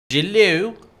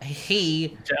Jello.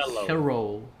 Hey, Jello.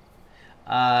 hello.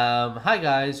 Hi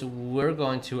guys. We're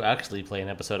going to actually play an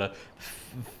episode of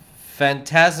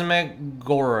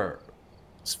Phantasmagoria.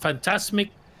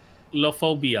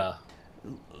 Phasmophobia.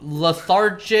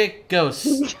 Lethargic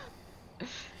Ghosts.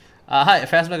 Hi,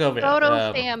 Phasmophobia.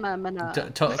 Photophenomenon.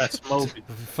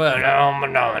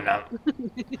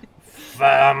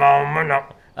 Phenomenon.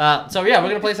 So yeah, we're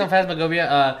gonna play some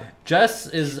Phasmophobia. Jess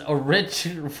is a rich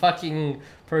fucking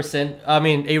person. I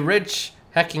mean, a rich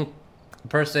hacking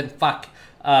person. Fuck.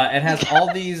 And has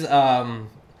all these I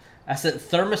said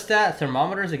thermostat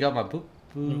thermometers. I got my boop.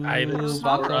 Items.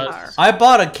 I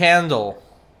bought a candle.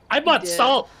 I bought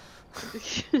salt.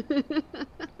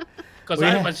 Because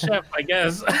I'm a chef, I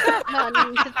guess. No,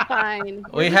 it's fine.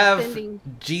 We have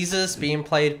Jesus being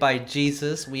played by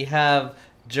Jesus. We have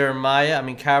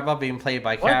Carabao being played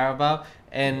by Carabao.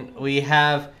 And we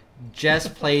have Jess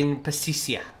playing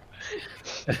Pasticia.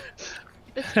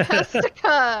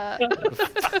 Pestica.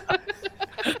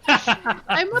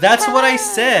 That's what I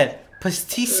said.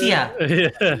 Pasticia.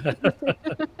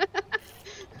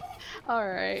 All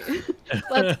right.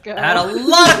 Let's go. I had a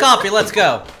lot of coffee. Let's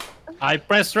go. I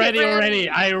pressed ready already.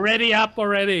 I ready up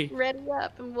already. Ready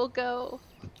up and we'll go.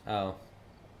 Oh.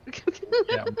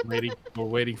 Yeah, I'm waiting. We're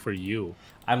waiting for you.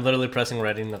 I'm literally pressing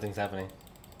ready. Nothing's happening.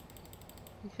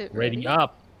 Hit Ready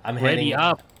up. I'm ready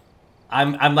up.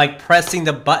 I'm like pressing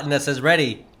the button that says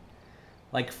ready.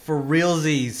 Like for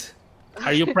realsies.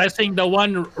 Are you pressing the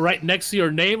one right next to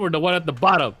your name or the one at the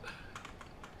bottom?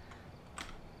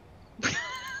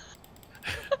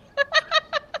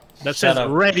 That says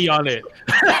ready on it.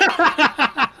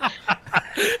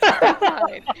 You're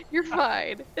fine. You're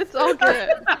fine. It's all good.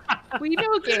 We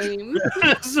know games.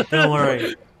 Don't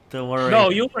worry. Don't worry. No,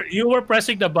 you were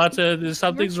pressing the button.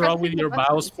 Something's wrong with your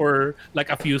mouse for like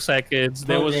a few seconds.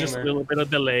 There was just a little bit of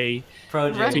delay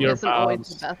to your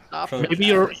mouse. Maybe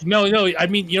your no. I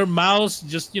mean your mouse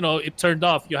just it turned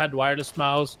off. You had wireless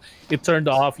mouse. It turned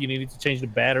off. You needed to change the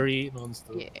battery and all that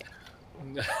stuff. Yeah.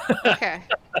 Okay.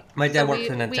 My dad works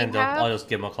for Nintendo. I'll just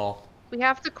give him a call. We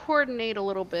have to coordinate a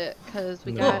little bit because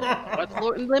we got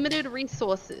limited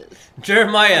resources.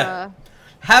 Jeremiah,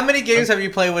 how many games have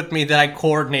you played with me that I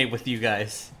coordinate with you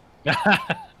guys?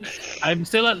 I'm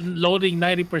still at loading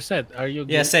 90%. Are you?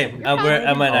 Yeah, same. I'm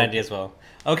at 90 as well.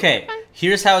 Okay,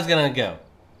 here's how it's gonna go.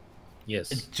 Yes.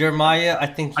 Jeremiah, I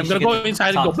think I'm gonna go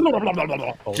inside and go. Blah, blah, blah,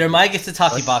 blah, blah. Jeremiah gets the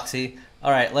talkie boxy.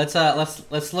 All right, let's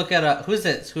look at who's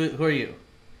this? Who are you?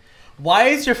 Why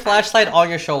is your flashlight on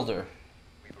your shoulder?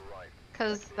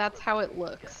 Because that's how it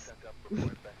looks.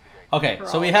 Okay,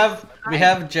 so we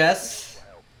have Jess.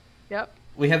 Yep.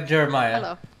 We have Jeremiah.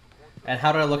 Hello. And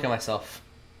how do I look at myself?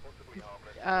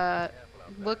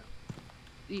 Look.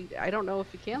 I don't know if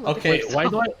you can look. Okay. At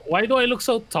why do I look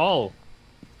so tall?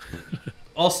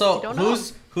 Also,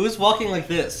 who's walking like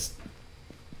this?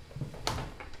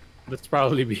 That's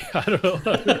probably me. I don't know.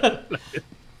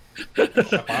 Okay.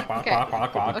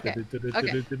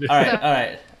 All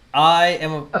right. I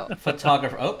am a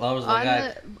photographer. Oh, that was the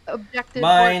guy. Objective.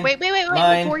 Mine. Wait.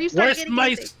 Mine. Before you start Where's getting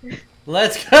my?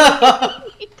 Let's go.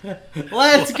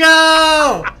 Let's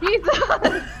go.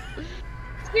 Jesus.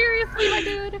 Seriously, my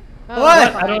dude.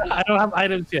 What? I don't have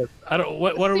items yet. I don't.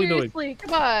 What are we doing? Seriously,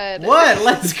 come on. What?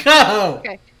 Let's go.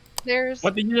 Okay. There's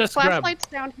What did you just grab? flashlights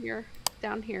down here.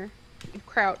 Down here. You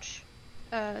crouch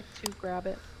to grab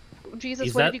it. Jesus,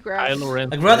 Is what that did you grab? Kylo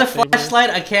Ren I grabbed a flashlight,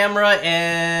 a camera,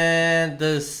 and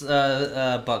this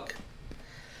book.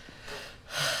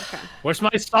 Okay. Where's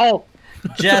my salt?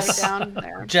 Jess, Down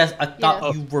there. Jess, I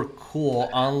thought you were cool,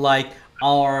 unlike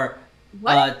our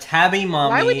Tabby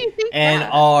Why would mommy you think and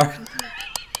that? our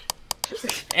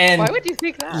and Why would you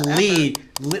think that? Lee.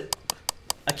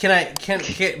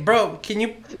 Bro, can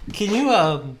you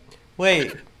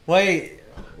wait.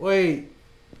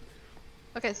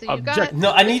 Okay, so you got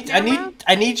No, I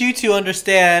need you to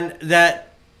understand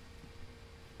that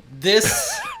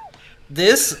this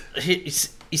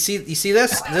you see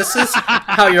this? This is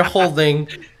how you're holding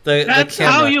the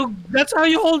camera. That's how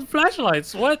you hold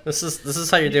flashlights. What? This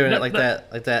is how you're doing it like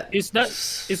that. Is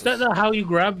that not how you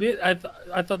grab it? I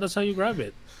thought that's how you grab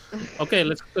it. Okay,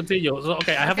 let's continue. So,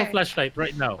 okay, I have a flashlight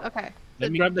right now. Okay.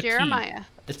 Let me grab the Jeremiah. key.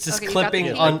 It's just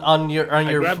clipping on your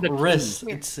wrist.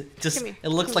 It's just it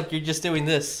looks like you're just doing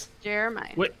this.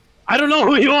 Jeremiah. Wait, I don't know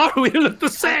who you are. We look the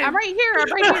same. I'm right here.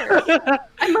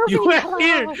 I'm moving. You went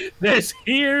here. There's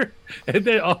here, and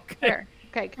then okay. Here.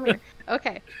 Okay, come here.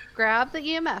 Okay, grab the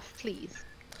EMF, please.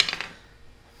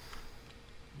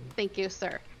 Thank you,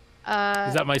 sir.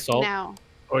 Is that my salt? Now.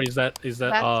 Or is that That's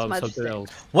something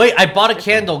else? Wait, I bought a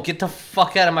candle. Get the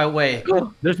fuck out of my way.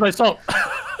 There's my salt.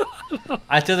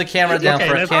 I threw the camera down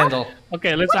for a candle.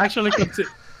 Okay, let's actually continue.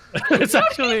 It's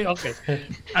actually okay.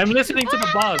 I'm listening to the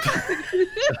boss.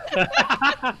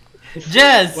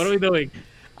 Jess, what are we doing?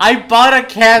 I bought a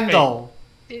candle.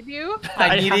 Okay. Did you?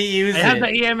 I need to use it. I have the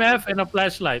EMF and a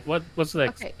flashlight. What's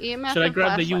next? Okay, EMF. Should I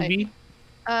grab the UV?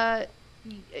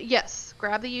 Yes.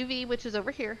 Grab the UV, which is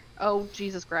over here. Oh,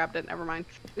 Jesus, grabbed it. Never mind.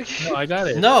 No, I got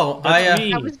it. No,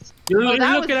 You're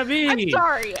looking at me. I'm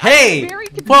sorry. Hey,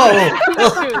 whoa!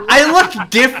 I look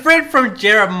different from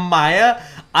Jeremiah.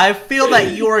 I feel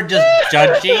that you are just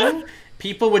judging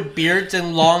people with beards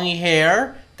and long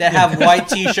hair that have white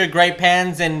t-shirt, gray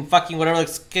pants, and fucking whatever like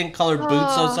skin colored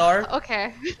boots those are.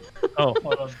 Okay. Oh,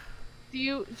 hold on.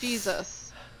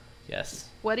 Jesus. Yes.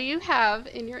 What do you have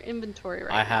in your inventory right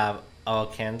now? I have a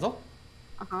candle.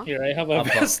 Here, I have a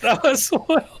vest as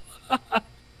well.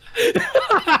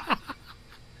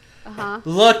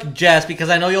 Look, Jess, because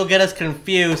I know you'll get us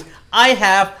confused. I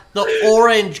have the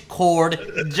orange cord.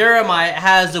 Jeremiah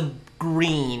has a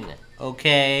green.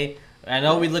 Okay? I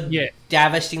know we look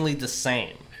devastatingly the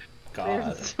same.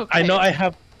 God. Okay. I know I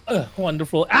have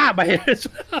wonderful. My hair is.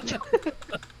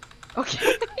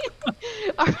 Okay.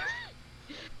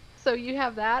 So you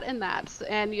have that and that,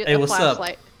 and you, hey, a what's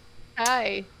flashlight. Up?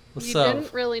 Hi. What's you up?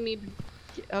 Didn't really need.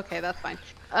 Okay, that's fine.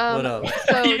 What up?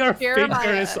 So Your Jeremiah,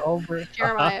 finger is over.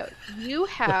 Jeremiah, you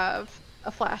have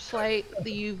a flashlight,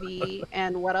 the UV,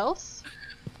 and what else?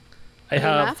 I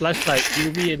have a flashlight,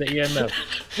 UV, and the EMF.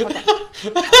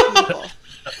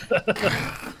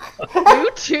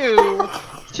 You two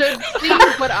should see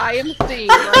what I am seeing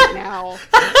right now.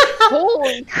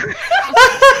 Holy crap!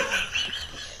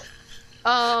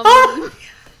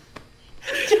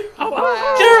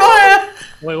 Wow. Jeremiah!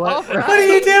 Wait, what? What are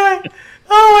you doing?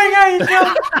 Oh my god, you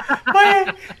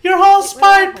jumped! Your whole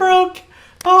spine broke!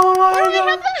 Oh my god! Why do I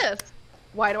have this?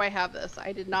 Why do I have this?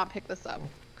 I did not pick this up.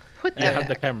 Put that I have back.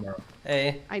 the camera.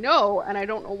 Hey. I know, and I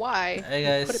don't know why. Hey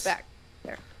guys. Put it back.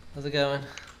 There. How's it going?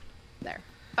 There.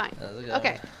 Fine. How's it going?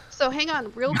 Okay. So hang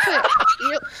on, real quick.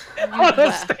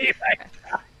 Stay like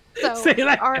that. So Stay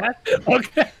like that.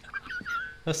 Okay.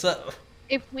 What's up?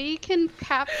 if we can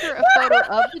capture a photo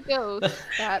of the ghost,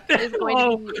 that is going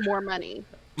to be more money.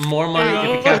 More money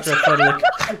if you capture a photo.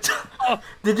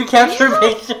 Did you capture a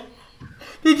picture?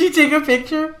 Did you take a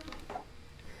picture?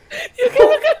 You can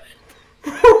look at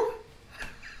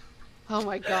Oh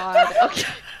my god. Okay.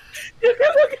 You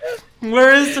can look at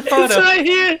Where is the photo? It's right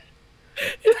here.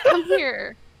 Come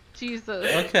here. Jesus.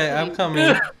 Okay, I'm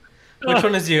coming. Which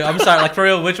one is you? I'm sorry, like for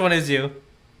real, which one is you?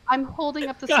 I'm holding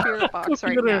up the spirit box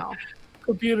right now.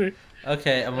 Computer.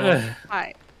 Okay, I'm on.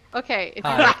 Hi. Okay, if you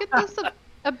Hi. look at this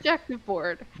objective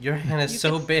board. Your hand is you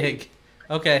so can big.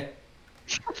 Okay.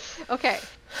 Okay,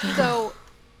 so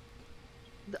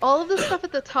all of the stuff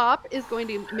at the top is going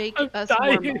to make us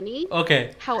more money.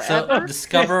 Okay. However, so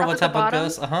discover the what stuff type at the of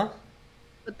ghost.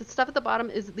 But the stuff at the bottom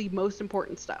is the most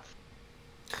important stuff.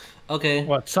 Okay.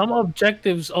 What? Some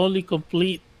objectives only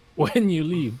complete when you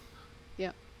leave.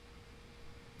 Yeah.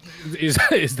 Is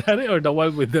that it, or the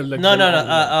one with the? Like,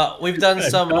 No. We've done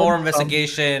some more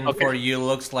investigation Okay. for you.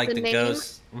 Looks like the name-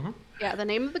 ghost. Yeah, the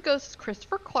name of the ghost is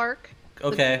Christopher Clark.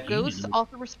 Okay. The ghost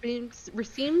also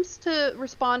seems to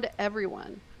respond to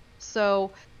everyone.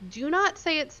 So do not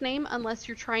say its name unless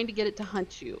you're trying to get it to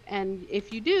hunt you. And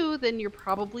if you do, then you're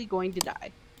probably going to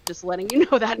die. Just letting you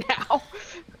know that now.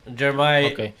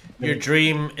 Jeremiah, Okay. your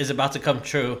dream is about to come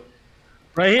true.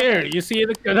 Right here. You see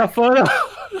the photo?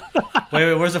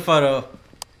 Wait, where's the photo?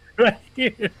 Right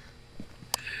here.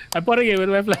 I'm putting it with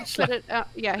my flashlight. Put it out.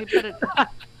 Yeah, he put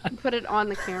it on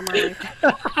the camera. Right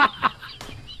there.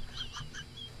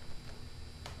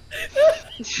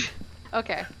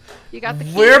 Okay, you got the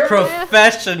key. We're Jeremiah?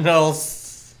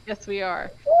 professionals. Yes, we are.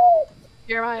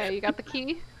 Jeremiah, you got the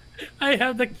key? I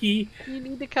have the key. You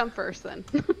need to come first then.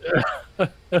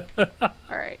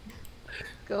 Alright.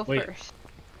 Go Wait. first.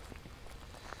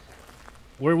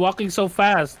 We're walking so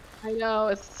fast. I know,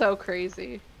 it's so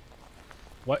crazy.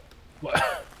 What?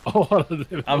 Oh, hold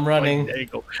on. I'm running. There you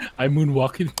go. I'm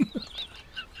moonwalking.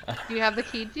 Do you have the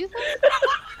key, Jesus?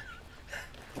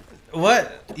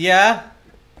 What? Yeah?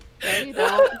 No, you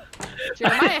don't.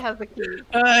 Jeremiah has the key.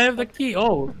 I have the key.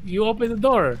 Oh, you open the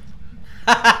door.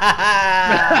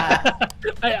 I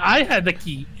had the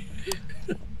key.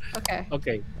 Okay.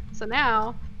 Okay. So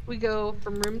now we go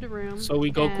from room to room. So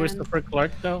we go and- Christopher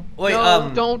Clark now. Wait,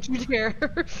 No, don't you dare.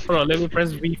 Hold on, let me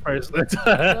press V first.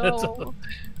 No.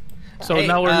 So Hey,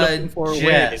 now we're looking for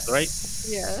where it is, Jess. right?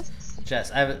 Yes.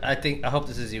 Jess, I hope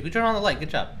this is you. Who turned on the light? Good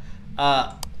job.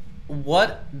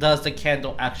 What does the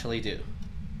candle actually do?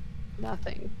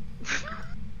 Nothing.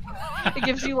 It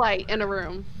gives you light in a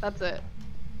room. That's it.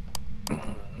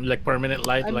 Like permanent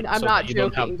light. I'm so not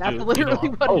joking. That's literally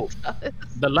what it does.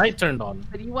 The light turned on.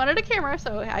 But you wanted a camera,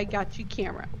 so I got you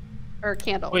camera. Or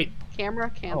candle. Wait. Camera,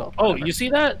 candle. Oh, you see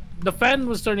that? The fan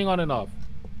was turning on and off.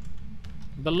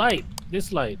 The light.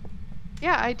 This light.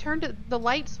 Yeah, I turned the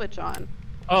light switch on.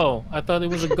 Oh, I thought it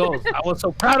was a ghost. I was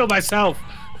so proud of myself.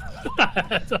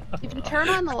 If you turn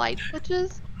on the light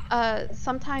switches,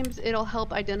 sometimes it'll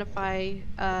help identify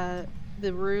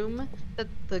the room that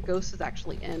the ghost is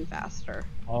actually in faster.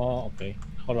 Oh, okay.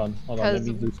 Hold on. Let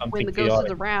me do something. When the ghost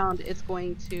is around, it's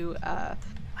going to.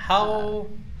 How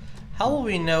will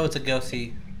we know it's a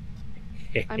ghostie?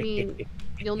 I mean,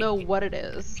 you'll know what it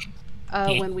is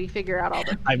when we figure out all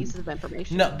the pieces of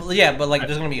information. No, but yeah, but like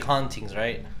there's gonna be hauntings,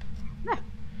 right? Yeah.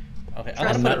 Okay.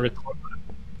 I'm not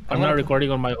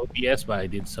recording on my OBS, but I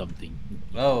did something.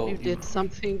 Oh. You did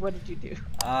something. What did you do?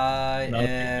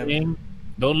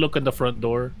 Don't look at the front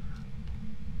door.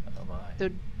 Oh my. So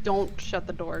don't shut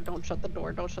the door. Don't shut the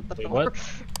door. Don't shut the door. What?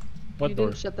 What you door?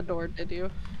 didn't shut the door, did you?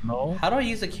 No. How do I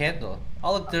use a candle?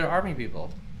 Oh look, they're army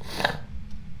people.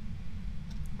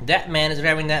 That man is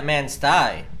grabbing that man's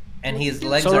thigh, and his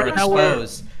legs are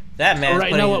exposed. That man's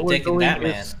putting his dick in that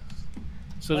man.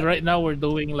 So right now we're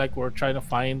doing like we're trying to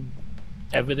find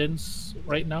evidence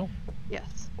right now.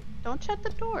 Yes. Don't shut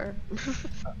the door.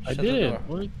 I did.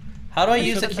 How do I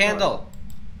use a candle?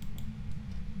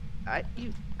 I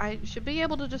should be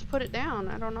able to just put it down.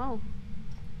 I don't know.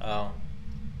 Oh.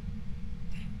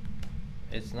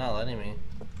 It's not letting me.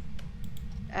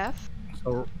 F?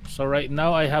 So right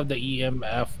now I have the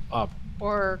EMF up.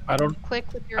 Or I don't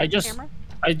click with your camera?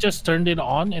 I just turned it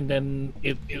on and then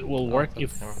it will work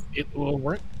if it will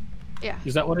work. Yeah.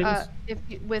 Is that what it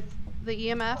is? With the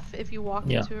EMF, if you walk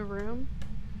into a room,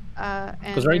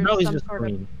 because right now it's just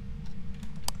green.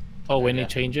 Oh, when it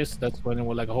changes, that's when it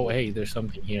will like, oh, hey, there's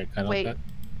something here, kind of like that.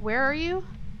 Where are you?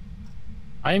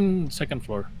 I'm second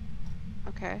floor.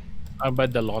 Okay. I'm by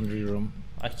the laundry room.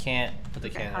 I can't put the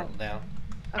candle down.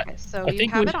 Okay, so you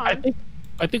have it on.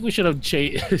 I think we should have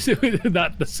changed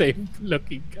not the same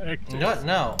looking characters.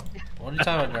 No. What are you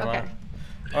talking about, Jeremiah?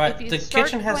 Alright, the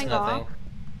kitchen has nothing.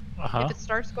 If it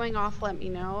starts going off, let me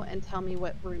know and tell me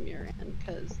what room you're in,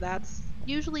 because that's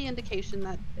usually indication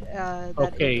that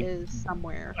it is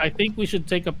somewhere. I think we should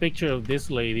take a picture of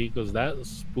this lady because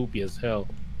that's spoopy as hell.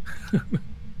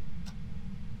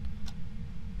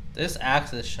 This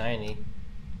axe is shiny.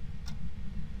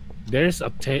 There's a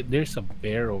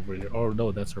bear over there. Oh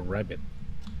no, that's a rabbit.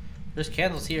 There's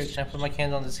candles here. Can I put my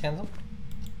candle on this candle?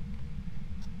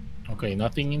 Okay,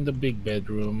 nothing in the big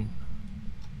bedroom.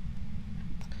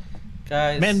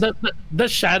 Guys. Man, the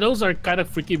shadows are kind of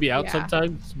freaking me out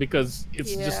sometimes because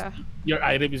it's just your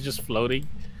item is just floating.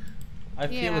 I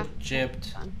feel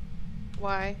gypped.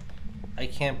 Why? I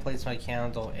can't place my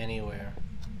candle anywhere.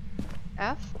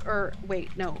 F or wait,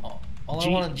 no. All I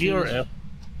want to G or F?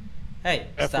 Hey,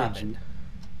 stop it.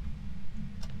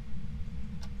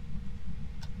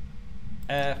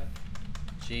 F,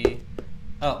 G.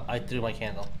 Oh, I threw my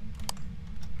candle.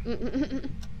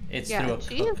 It's through a cook.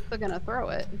 She is still gonna throw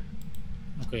it.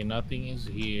 Okay, nothing is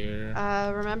here.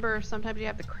 Remember, sometimes you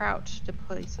have to crouch to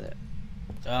place it.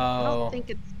 Oh. I don't think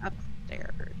it's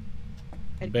upstairs.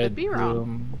 I could be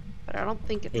wrong, but I don't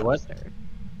think it's upstairs.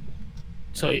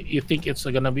 So you think it's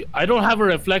gonna be? I don't have a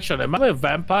reflection. Am I a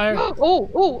vampire?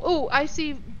 Oh! I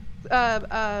see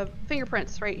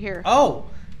fingerprints right here. Oh,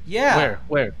 yeah.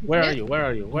 Where are you? Where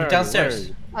are you?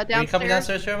 Downstairs. Downstairs. Are you coming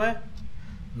downstairs, Jeremiah?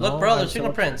 No, look, bro, there's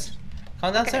fingerprints.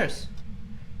 Come downstairs.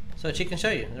 So she can show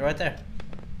you. They're right there.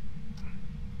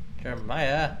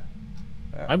 Jeremiah.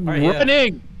 I'm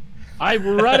running. I'm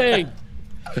running.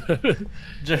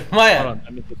 Jeremiah. Hold on,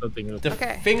 let me put something else. The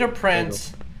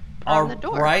fingerprints are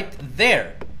right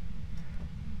there.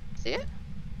 See it?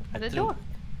 At the door.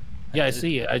 Yeah, I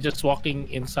see it. I just walking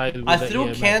inside. With I threw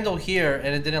a candle here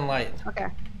and it didn't light. Okay.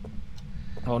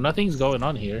 Oh, nothing's going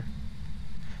on here.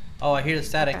 Oh, I hear the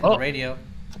static on the radio.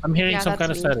 I'm hearing some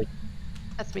kind of static.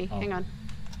 That's me. Hang on.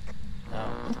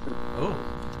 Oh.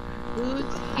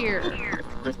 Who's here?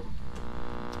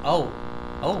 Oh.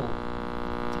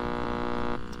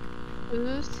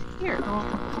 Who's here?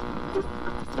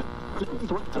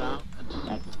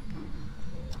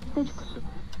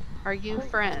 Are you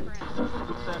friend?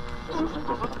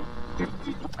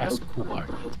 Ask who are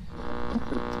you?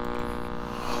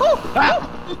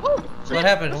 What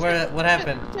happened? What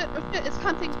happened? Shit, it's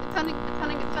hunting. It's hunting.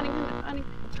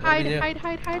 Hide. Where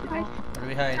do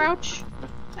we hide? Crouch.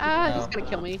 He's gonna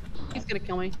kill me. He's gonna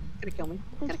kill me.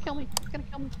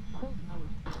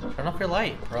 Turn off your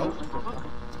light, bro.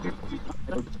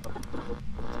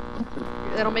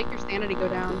 That'll make your sanity go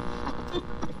down.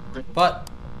 But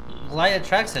light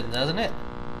attracts it, doesn't it?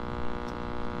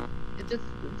 It just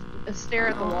stare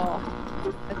at the wall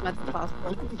as much as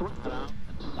possible.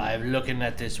 I'm looking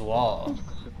at this wall.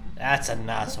 That's a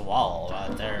nice wall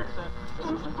right there.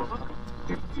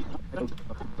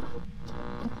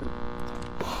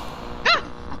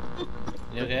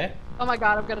 You okay? Oh my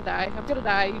god, I'm gonna die. I'm gonna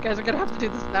die. You guys are gonna have to do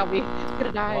this without me. I'm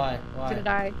gonna die. Why? I'm gonna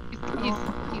die. He's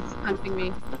hunting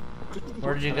me.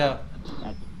 Where did you go?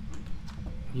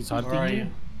 He's hunting Where are you?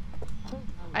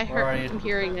 I heard. I'm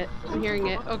hearing it. I'm hearing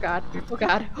it. Oh god. Oh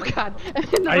god. Oh god.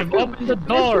 I've opened the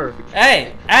door.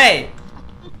 Hey! Hey!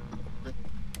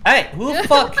 Hey! Who the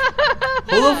fuck?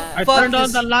 Who the fuck? I turned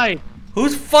on the light.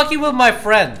 Who's fucking with my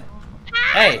friend?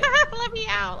 Hey! Let me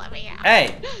out. Let me out.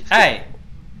 Hey! Hey!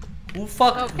 Who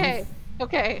fuck? Okay.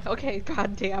 Okay. Okay.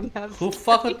 God damn. That's. Who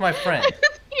fuck with my friend?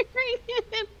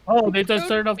 Oh, they just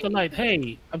turned off the light.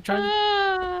 Hey, I'm trying.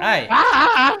 Hey!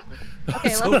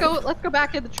 Okay, let's go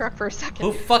back in the truck for a second.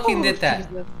 Who fucking did that?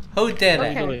 Jesus. Who did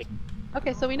it? Okay.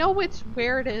 Okay, so we know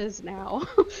where it is now.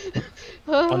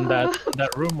 On that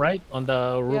room, right? On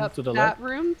the room to the left. That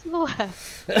room to the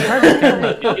left. Who had the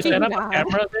camera? Did you set up a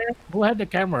camera there? Who had the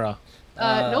camera?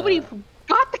 Nobody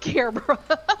got the camera.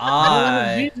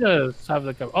 Jesus have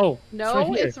the camera. Oh,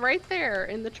 no, it's right there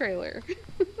in the trailer.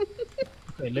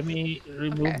 Okay, let me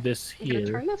remove this here. I'm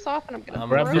gonna turn this off and I'm gonna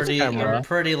grab this camera. I'm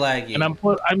pretty laggy. And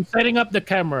I'm setting up the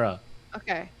camera.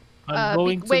 Okay. I'm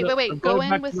going wait. Go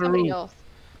in with somebody else.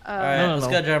 Alright, let's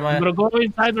go, Jeremiah. I'm gonna go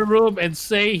inside the room and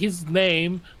say his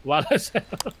name while I say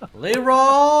Leroy.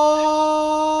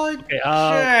 Okay,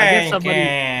 I guess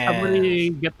somebody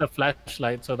get the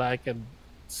flashlight so that I can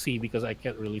see, because I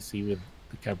can't really see with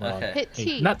the camera on. Hit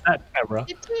T. Hey, not that camera.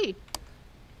 Hit T.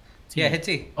 Yeah, hit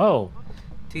T. Oh.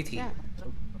 TT. Yeah.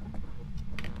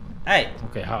 Hey.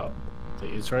 Okay, how?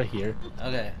 It's right here.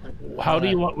 Okay. How do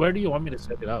you want? Where do you want me to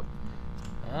set it up?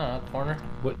 I don't know, corner.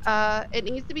 What? It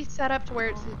needs to be set up to where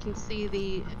you can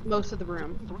see most of the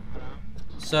room.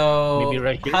 So, maybe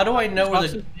right here? how do I know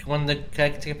can I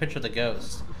take a picture of the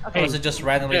ghost? Okay. Or is it just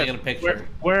randomly get a picture?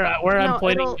 Where I'm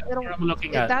pointing? Where I'm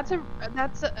looking at. That's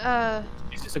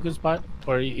Is this a good spot,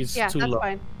 or is yeah, too that's low?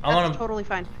 fine. That's totally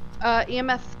fine.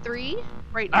 EMF 3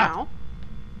 right now.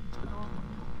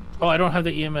 Oh, I don't have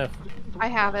the EMF. I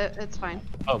have it. It's fine.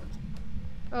 Oh.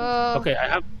 Okay,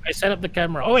 I set up the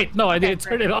camera. Oh wait, no, I didn't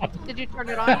turn it on. Did you turn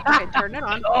it on? Okay, turn it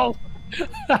on. Oh.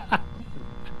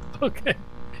 Okay.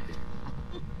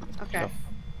 Okay.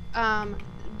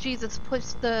 Jesus, push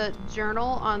the journal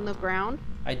on the ground.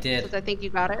 I did. Because I think you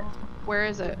got it. Where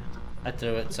is it? I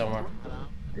threw it somewhere.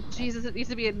 Jesus, it needs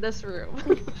to be in this room.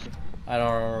 I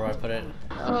don't remember where I put it.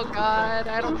 Oh god,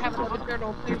 I don't have another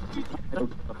journal.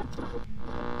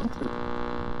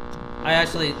 I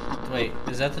actually wait.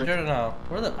 Is that the journal? No.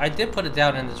 I did put it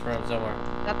down in this room somewhere.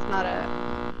 That's not it.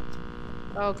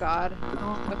 Oh god.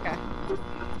 Okay.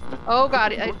 Oh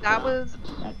god, that was.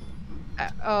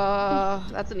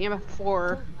 That's an EMF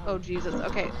 4. Oh Jesus.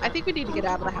 Okay, I think we need to get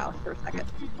out of the house for a second.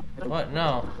 What?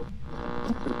 No.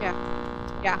 Yeah.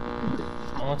 Yeah.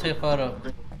 I want to take a photo.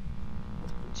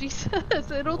 Jesus,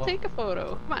 it'll take a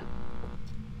photo. Come on.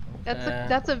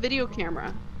 That's a video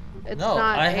camera. It's no,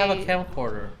 not I have a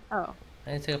camcorder. Oh.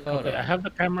 I need to take a photo. Okay, I have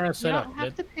the camera set up. You don't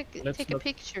have to take a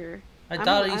picture. I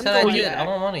thought you said I did. I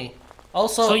want money.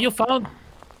 Also. So you found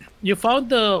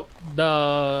the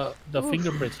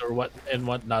fingerprints or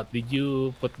whatnot. Did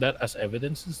you put that as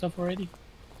evidence and stuff already?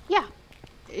 Yeah.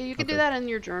 You can do that in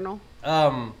your journal.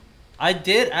 I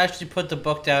did actually put the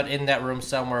book down in that room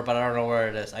somewhere, but I don't know where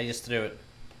it is. I just threw it.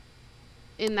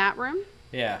 In that room?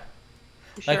 Yeah.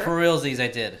 You like sure? for realsies, I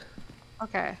did.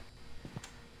 Okay.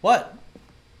 What?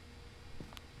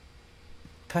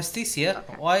 Pasticia,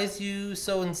 okay. Why is you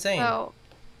so insane? So,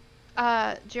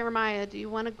 Jeremiah, do you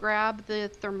want to grab the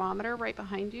thermometer right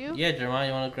behind you? Yeah, Jeremiah,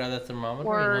 you want to grab that thermometer?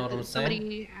 Or you know what I'm saying?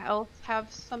 somebody else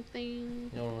have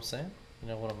something? You know what I'm saying? You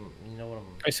know what I'm.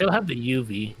 I still have the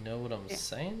UV. You know what I'm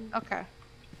saying? Okay.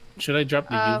 Should I drop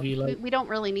the UV light? We don't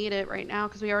really need it right now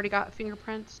because we already got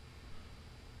fingerprints.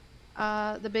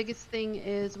 The biggest thing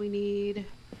is we need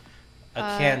a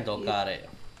candle. Got it.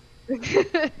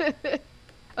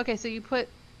 Okay, so you put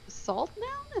salt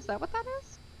now? Is that what that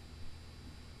is?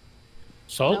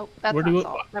 Salt? Nope, that's where not do you...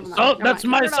 salt. Salt? That's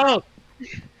my salt.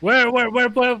 Where did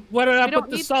I put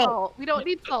the salt? We don't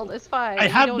need salt. It's fine. I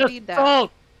have the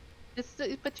salt.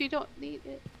 But you don't need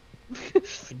it.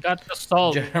 I got the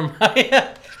salt.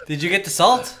 Jeremiah, did you get the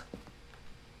salt?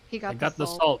 I got the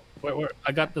salt. Where?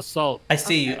 I got the salt. I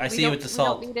see you. I see you with the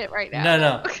salt. We don't need it right now.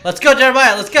 No. Let's go,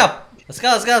 Jeremiah. Let's go. Let's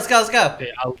go.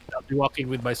 Okay, I'll be walking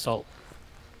with my salt.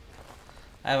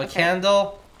 I have a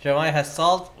candle. Jeremiah has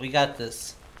salt. We got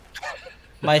this.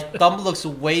 My thumb looks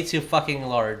way too fucking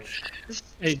large.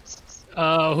 Hey,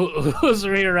 who's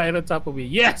right on top of me?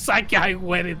 Yes, I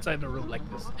went inside the room like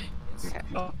this. Okay.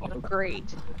 Oh, great.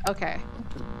 Okay.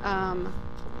 I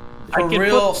can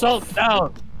put salt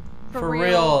down. For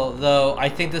real, though, I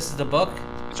think this is the book.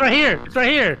 It's right here. It's right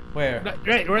here. Where?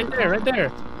 Right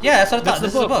there. Yeah, that's what I thought.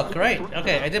 This is the book, right?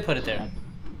 Okay, I did put it there.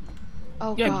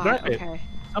 Oh, yeah, God. grab it. Okay.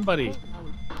 Somebody.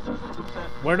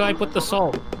 Where do I put the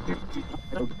salt?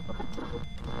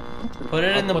 Put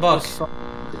it in the book.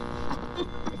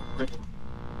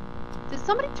 Did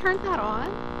somebody turn that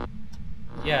on?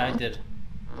 Yeah, I did.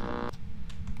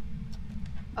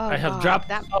 Oh, I have dropped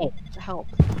that salt. Help.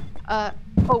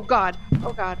 Oh God.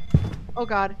 Oh God. Oh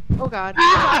God. Oh God. Oh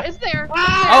God. It's there.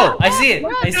 Oh, I see it.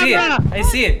 I see it. I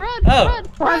see it. Oh.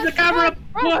 Run the camera.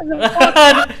 Run.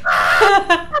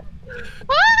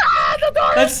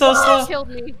 That's so slow. It killed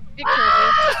me. It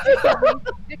killed me.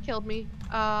 It killed me.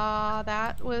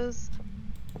 That was.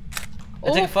 I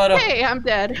took a photo. Hey, I'm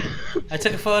dead. I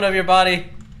took a photo of your body.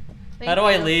 How do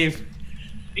I leave?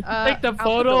 Take the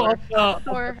photo of the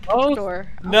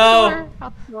door. No.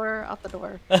 Out the door. Out the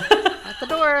door. Out the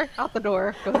door. Out the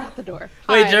door. Go out the door.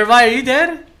 Wait, Jeremiah, are you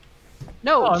dead?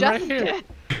 No, Jess right is here. dead.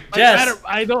 Jess,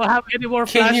 I don't have any more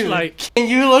flashlight. Can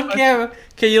you look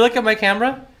at my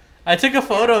camera? I took a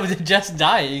photo of Jess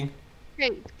dying.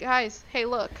 Hey guys, hey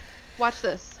look, watch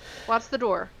this. Watch the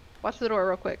door. Watch the door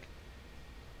real quick.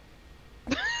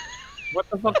 What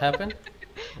the fuck happened?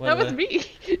 That was me.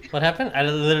 What happened? I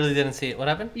literally didn't see it. What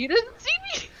happened? You didn't see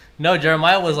me? No,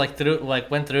 Jeremiah was went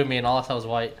through me and all I saw was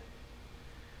white.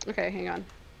 Okay, hang on.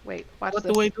 Wait, watch what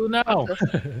this. do we do now?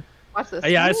 Watch this.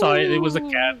 Yeah, I saw it. It was a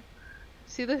can.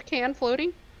 See the can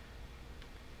floating?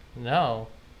 No.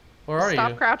 Where are you?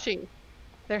 Stop crouching.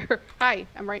 There. Hi,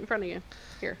 I'm right in front of you.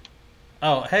 Here.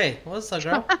 Oh, hey. What's up,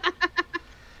 girl?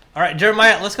 All right,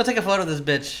 Jeremiah, let's go take a photo of this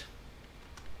bitch.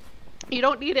 You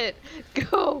don't need it.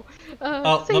 Go.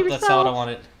 Oh, nope, that's not what I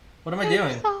wanted. What am I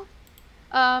doing?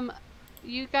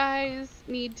 You guys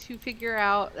need to figure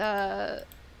out.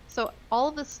 So all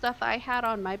of the stuff I had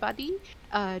on my body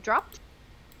dropped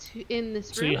in this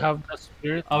room. So you have the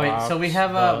spirit. Oh wait, so we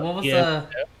have what was the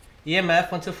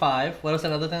EMF 125? What was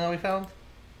another thing that we found?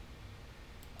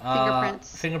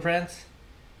 Fingerprints. Fingerprints.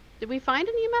 Did we find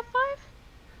an EMF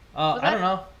 5? I don't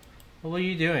know. What were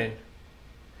you doing?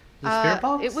 The spirit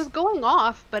box? It was going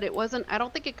off, but it wasn't. I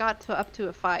don't think it got to up to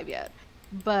a 5 yet.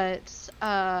 But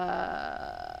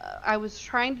I was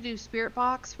trying to do spirit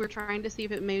box. We were trying to see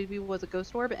if it maybe was a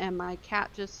ghost orb, and my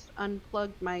cat just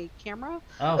unplugged my camera.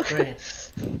 Oh, great.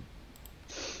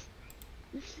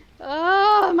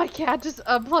 Oh, my cat just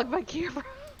unplugged my camera.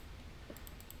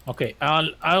 Okay,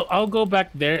 I'll go back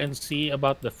there and see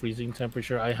about the freezing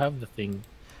temperature. I have the thing.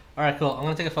 All right, cool. I'm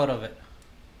gonna take a photo of it.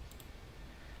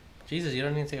 Jesus, you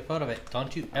don't need to take a photo of it.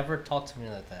 Don't you ever talk to me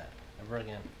like that ever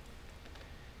again.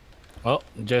 Oh,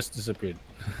 Jess disappeared.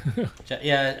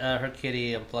 Yeah, her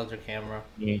kitty unplugged her camera.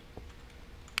 Yeah.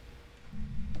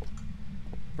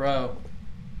 Bro,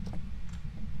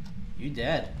 you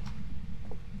dead.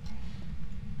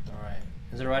 All right.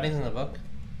 Is there writings in the book?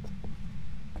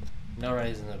 No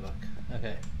writings in the book.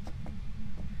 Okay.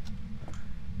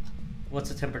 What's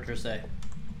the temperature say?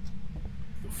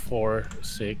 4,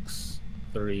 6,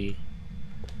 3,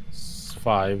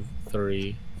 5,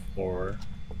 3, 4,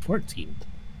 14.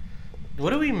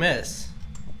 What do we miss?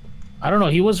 I don't know.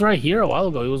 He was right here a while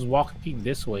ago. He was walking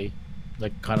this way,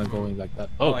 like kind of going like that.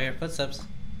 Oh, I hear footsteps.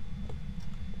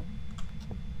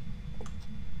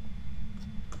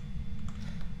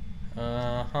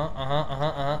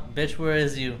 Bitch, where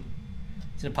is you?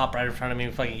 He's gonna pop right in front of me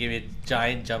and fucking give me a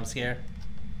giant jump scare.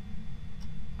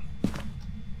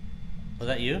 Was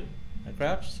that you? I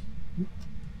crouched?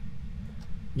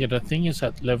 Yeah, the thing is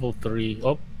at level 3.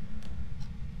 Oh,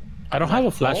 I don't have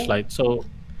a flashlight, so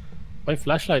my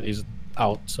flashlight is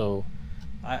out. So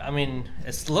I mean,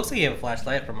 it looks like you have a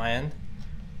flashlight from my end.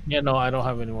 Yeah, no, I don't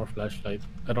have any more flashlight.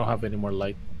 I don't have any more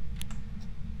light.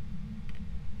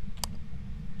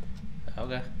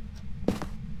 Okay.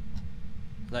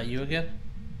 Is that you again?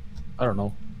 I don't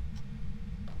know.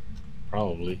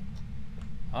 Probably.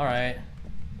 All right.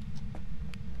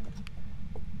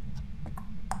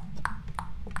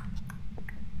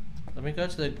 Let me go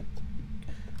to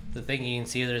the thingy and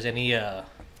see if there's any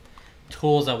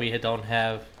tools that we don't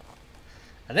have.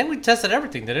 I think we tested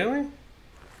everything, didn't we?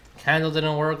 Candle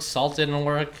didn't work. Salt didn't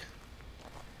work.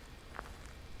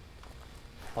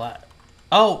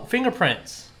 Oh,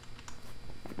 fingerprints.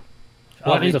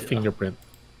 What is a fingerprint?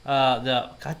 God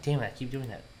damn it! I keep doing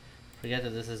that. Forget that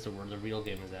this is where the real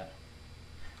game is at.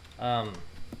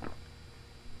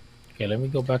 Okay, let me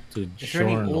go back to Is there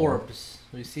any orbs?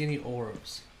 Do you see any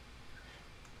orbs?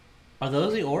 Are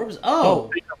those the orbs?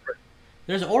 Oh!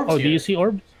 There's orbs here. Oh, do you see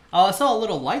orbs? Oh, I saw a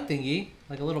little light thingy.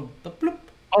 Like a little bloop.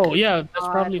 Oh, yeah, that's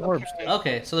probably orbs.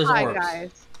 Okay, so there's orbs.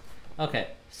 Guys. Okay,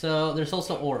 so there's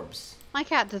also orbs. My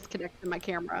cat disconnected my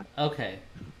camera. Okay.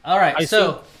 Alright,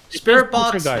 so spirit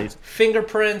box,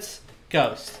 fingerprints,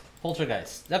 ghost.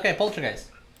 Poltergeist. Okay, poltergeist.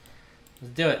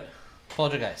 Let's do it.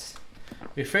 Poltergeist.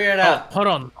 We figured it out. Hold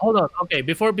on. Okay,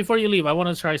 before you leave, I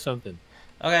want to try something.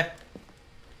 Okay.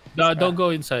 No, don't go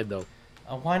inside though.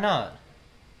 Why not?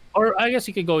 Or I guess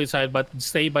you can go inside, but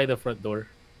stay by the front door.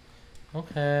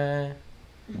 Okay.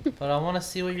 But I want to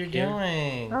see what you're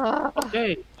doing.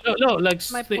 Okay. No, like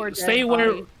stay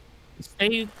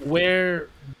where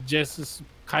Jess is,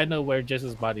 kind of where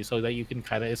Jess's body, so that you can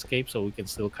kind of escape, so we can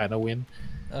still kind of win.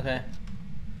 Okay.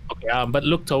 Okay. But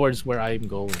look towards where I'm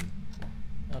going.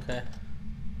 Okay.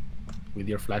 With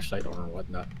your flashlight or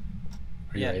whatnot.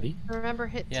 Are you ready? Remember,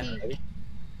 hit T. Ready?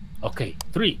 Okay,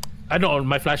 3. I know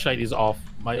my flashlight is off.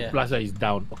 My flashlight is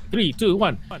down. 3, 2,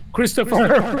 1.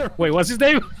 Christopher. Wait, what's his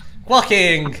name?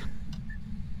 Walking.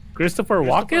 Christopher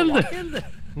Walken?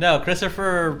 No,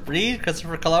 Christopher Reed,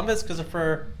 Christopher Columbus,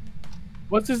 Christopher.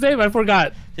 What's his name? I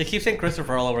forgot. You keep saying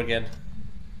Christopher all over again.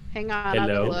 Hang on.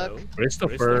 Hello, look.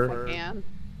 Christopher.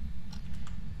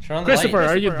 Turn on the Christopher, light.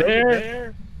 are you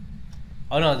there?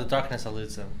 Oh no, the darkness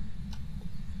eludes him.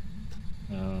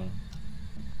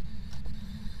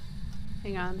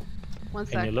 Hang on. One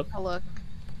sec. Can you look? I'll look.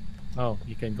 Oh,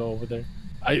 you can go over there.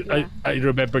 I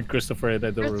remembered Christopher and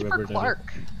I don't remember Clark.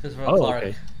 Christopher Clark.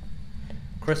 Okay.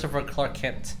 Christopher Clark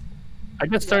Kent. I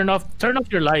just turn off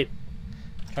your light.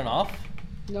 Turn off?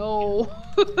 No.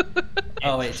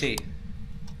 Oh wait, T.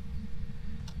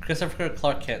 Christopher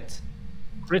Clark Kent.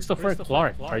 Christopher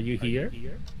Clark, are you here?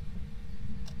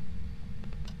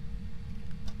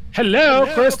 Hello,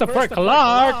 Christopher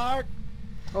Clark.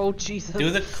 Oh Jesus. Do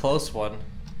the close one.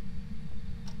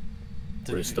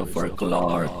 Christopher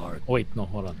Clark. Oh, wait, no,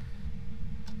 hold on.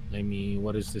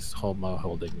 What is this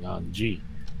holding on? G.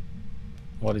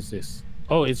 What is this?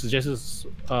 Oh, it's Jess's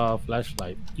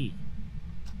flashlight. E,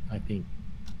 I think.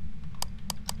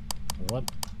 What?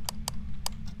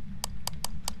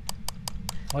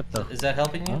 What the? Is that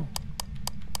helping you?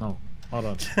 No. Hold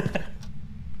on.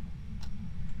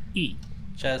 E.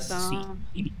 Jess. C.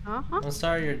 E. I'm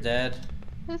sorry you're dead.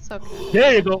 It's okay.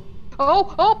 There you go. Oh.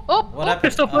 What happened?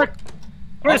 Christopher.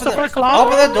 Christopher Open Clark.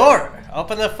 Open the door.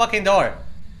 Open the fucking door.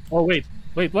 Oh wait,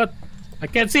 what? I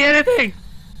can't see anything.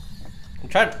 I'm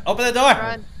trying. Open the door.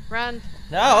 Run.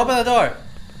 No, open the door.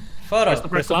 Photo.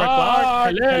 Christopher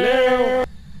Clark. Hello.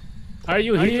 Are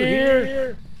you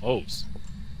here?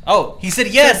 Oh, he said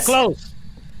yes. Close.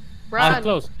 Run. I'm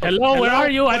close. Hello, where are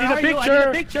you? I need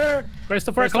a picture.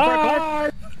 Christopher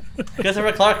Clark.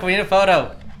 Christopher Clark, we need a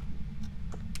photo.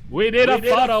 We need a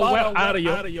photo. Well, out of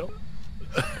you.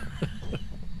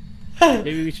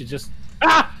 Maybe we should just.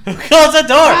 Close the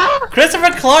door.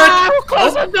 Christopher Clark.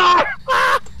 Close the door.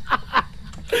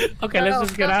 Okay, let's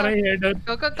just get out of here, dude.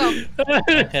 Go.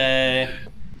 Okay.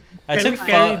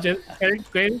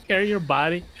 Carry your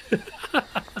body.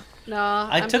 No.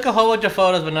 I took a whole bunch of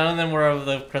photos, but none of them were of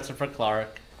the Christopher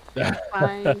Clark.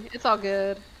 Fine. It's all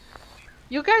good.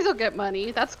 You guys will get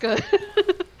money. That's good.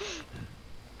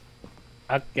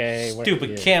 Okay.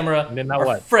 Stupid camera. And then now Our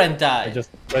what? friend died.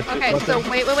 Okay, so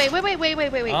wait.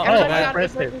 Everybody got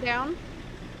this written down?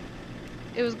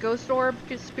 It was ghost orb,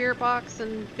 spirit box,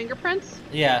 and fingerprints?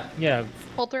 Yeah.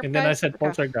 Poltergeist? And then I said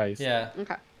poltergeist. Yeah.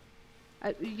 Okay.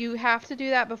 You have to do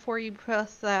that before you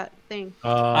press that thing.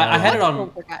 I had it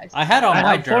on. I had on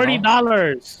my journal.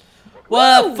 $40.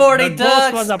 Well, $40.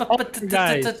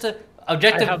 I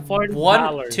Objective have $40.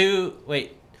 1, 2.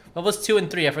 Wait, what was 2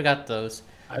 and 3? I forgot those.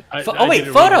 Oh wait,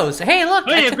 photos. Hey, look.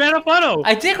 Wait, you grabbed a photo.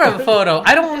 I did grab a photo.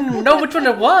 I don't know which one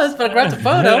it was, but I grabbed a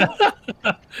photo.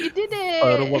 You did it.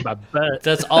 Photo of my butt.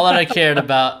 That's all that I cared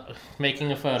about,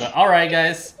 making a photo. All right,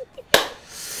 guys.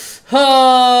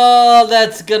 Oh,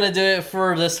 that's gonna do it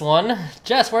for this one.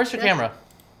 Jess, where's your camera?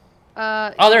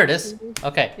 Oh, there it is.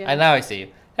 Okay, Yeah. now I see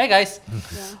you. Hey, guys.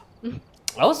 Yeah.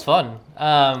 That was fun.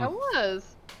 That was.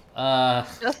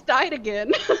 Just died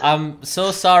again. I'm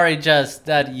so sorry, Jess,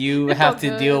 that you have to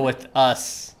good. deal with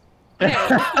us. Hey, it's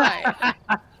fine.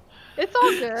 It's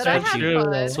all good. I had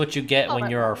fun. That's what you get when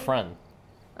you're our friend.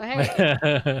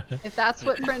 Hey, if that's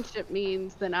what friendship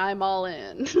means, then I'm all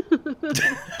in.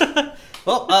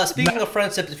 Well, speaking of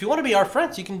friendships, if you want to be our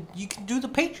friends, you can do the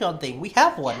Patreon thing. We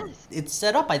have one. Yes. It's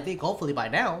set up, I think, hopefully by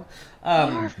now. We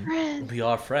are friends. We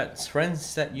are friends.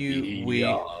 Friends that we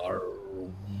are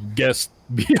guest.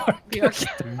 Be.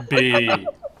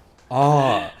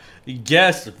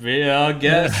 Guess we are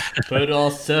guests, put all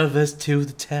service to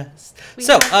the test. We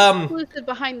have exclusive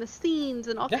behind the scenes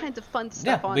and all kinds of fun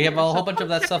stuff on we have there, a whole bunch of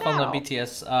that stuff on the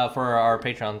BTS for our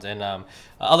patrons and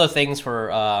other things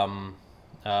for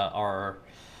our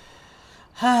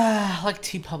like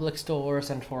TeePublic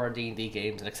stores and for our D&D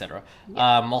games and etc.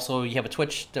 Also, you have a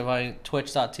Twitch,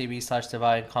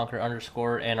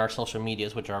 twitch.tv/DivineConquer_ and our social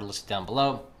medias, which are listed down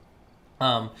below.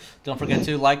 Don't forget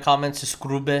to like, comment,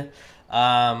 subscribe.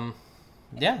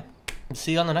 Yeah,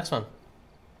 see you on the next one.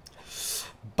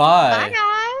 Bye. Bye,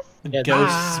 guys.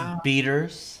 Ghost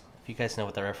beaters. If you guys know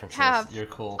what the reference is, you're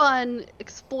cool. Fun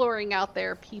exploring out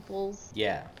there, peoples.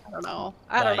 Yeah. I don't know.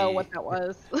 I don't know what that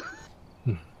was.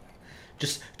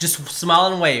 Just smile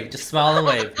and wave. Just smile and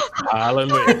wave. Smile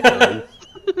and wave.